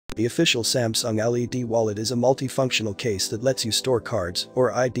The official Samsung LED wallet is a multifunctional case that lets you store cards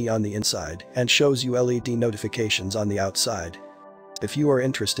or ID on the inside and shows you LED notifications on the outside. If you are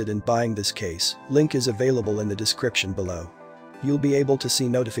interested in buying this case, link is available in the description below. You'll be able to see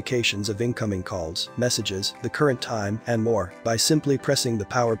notifications of incoming calls, messages, the current time, and more by simply pressing the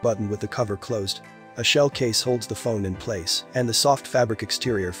power button with the cover closed. A shell case holds the phone in place, and the soft fabric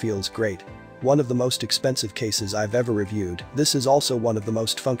exterior feels great. One of the most expensive cases I've ever reviewed, this is also one of the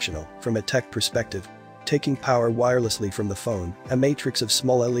most functional, from a tech perspective. Taking power wirelessly from the phone, a matrix of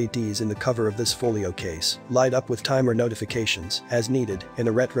small LEDs in the cover of this folio case light up with timer notifications, as needed, in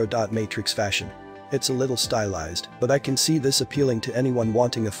a retro dot matrix fashion. It's a little stylized, but I can see this appealing to anyone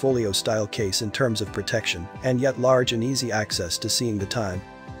wanting a folio-style case in terms of protection, and yet large and easy access to seeing the time.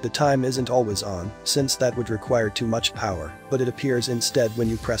 The time isn't always on, since that would require too much power, but it appears instead when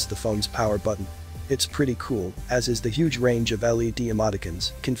you press the phone's power button. It's pretty cool, as is the huge range of LED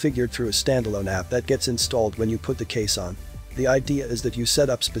emoticons, configured through a standalone app that gets installed when you put the case on. The idea is that you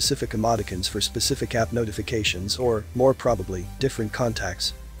set up specific emoticons for specific app notifications or, more probably, different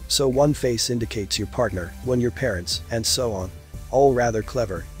contacts. So one face indicates your partner, one your parents, and so on. All rather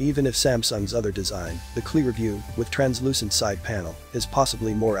clever, even if Samsung's other design, the clear view, with translucent side panel, is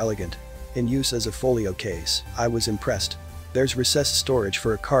possibly more elegant. In use as a folio case, I was impressed. There's recessed storage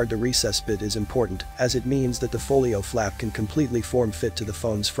for a card. The recess bit is important, as it means that the folio flap can completely form-fit to the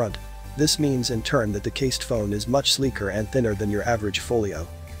phone's front. This means in turn that the cased phone is much sleeker and thinner than your average folio.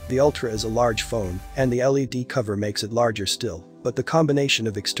 The Ultra is a large phone, and the LED cover makes it larger still, but the combination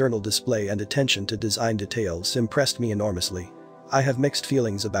of external display and attention to design details impressed me enormously. I have mixed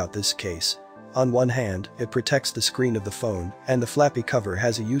feelings about this case. On one hand, it protects the screen of the phone, and the flappy cover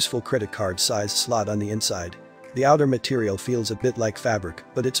has a useful credit card-sized slot on the inside. The outer material feels a bit like fabric,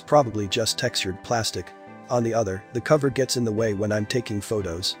 but it's probably just textured plastic. On the other, the cover gets in the way when I'm taking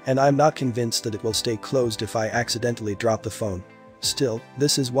photos, and I'm not convinced that it will stay closed if I accidentally drop the phone. Still,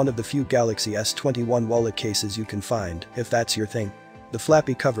 this is one of the few Galaxy S21 wallet cases you can find, if that's your thing. The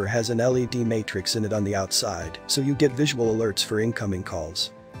flappy cover has an LED matrix in it on the outside, so you get visual alerts for incoming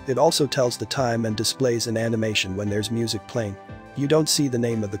calls. It also tells the time and displays an animation when there's music playing. You don't see the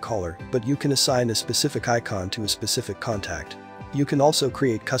name of the caller, but you can assign a specific icon to a specific contact. You can also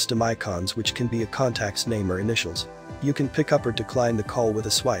create custom icons which can be a contact's name or initials. You can pick up or decline the call with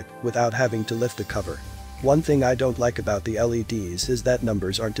a swipe, without having to lift the cover. One thing I don't like about the LEDs is that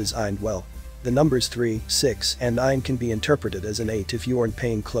numbers aren't designed well. The numbers 3, 6, and 9 can be interpreted as an 8 if you aren't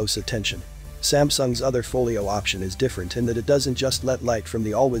paying close attention. Samsung's other folio option is different in that it doesn't just let light from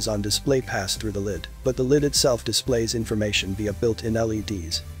the always-on display pass through the lid, but the lid itself displays information via built-in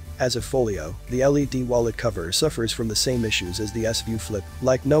LEDs. As a folio, the LED wallet cover suffers from the same issues as the S-View Flip,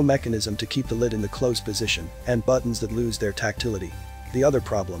 like no mechanism to keep the lid in the closed position, and buttons that lose their tactility. The other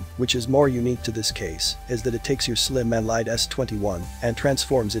problem, which is more unique to this case, is that it takes your slim and light S21 and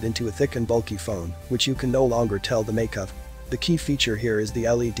transforms it into a thick and bulky phone, which you can no longer tell the make of. The key feature here is the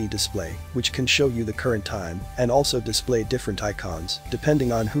LED display, which can show you the current time and also display different icons,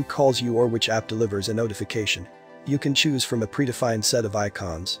 depending on who calls you or which app delivers a notification. You can choose from a predefined set of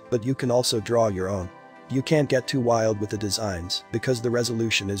icons, but you can also draw your own. You can't get too wild with the designs because the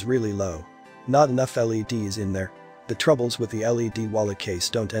resolution is really low. Not enough LEDs in there. The troubles with the LED wallet case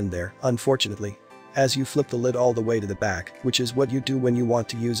don't end there, unfortunately. As you flip the lid all the way to the back, which is what you do when you want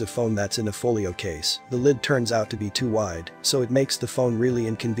to use a phone that's in a folio case, the lid turns out to be too wide, so it makes the phone really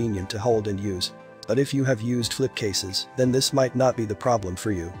inconvenient to hold and use. But if you have used flip cases, then this might not be the problem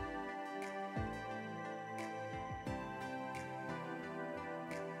for you.